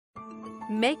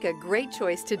Make a great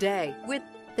choice today with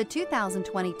the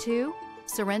 2022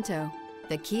 Sorento.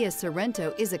 The Kia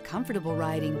Sorento is a comfortable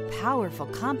riding, powerful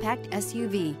compact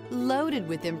SUV loaded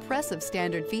with impressive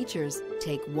standard features.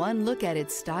 Take one look at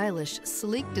its stylish,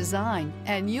 sleek design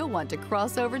and you'll want to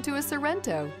cross over to a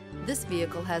Sorento. This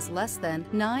vehicle has less than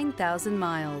 9,000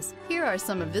 miles. Here are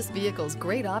some of this vehicle's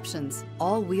great options: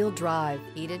 all-wheel drive,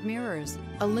 heated mirrors,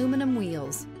 aluminum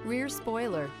wheels, rear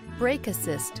spoiler, brake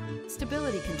assist,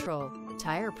 stability control,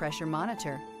 tire pressure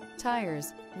monitor,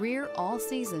 tires, rear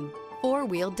all-season,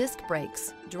 four-wheel disc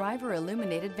brakes, driver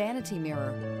illuminated vanity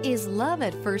mirror. Is love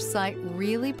at first sight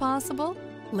really possible?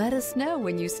 Let us know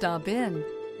when you stop in.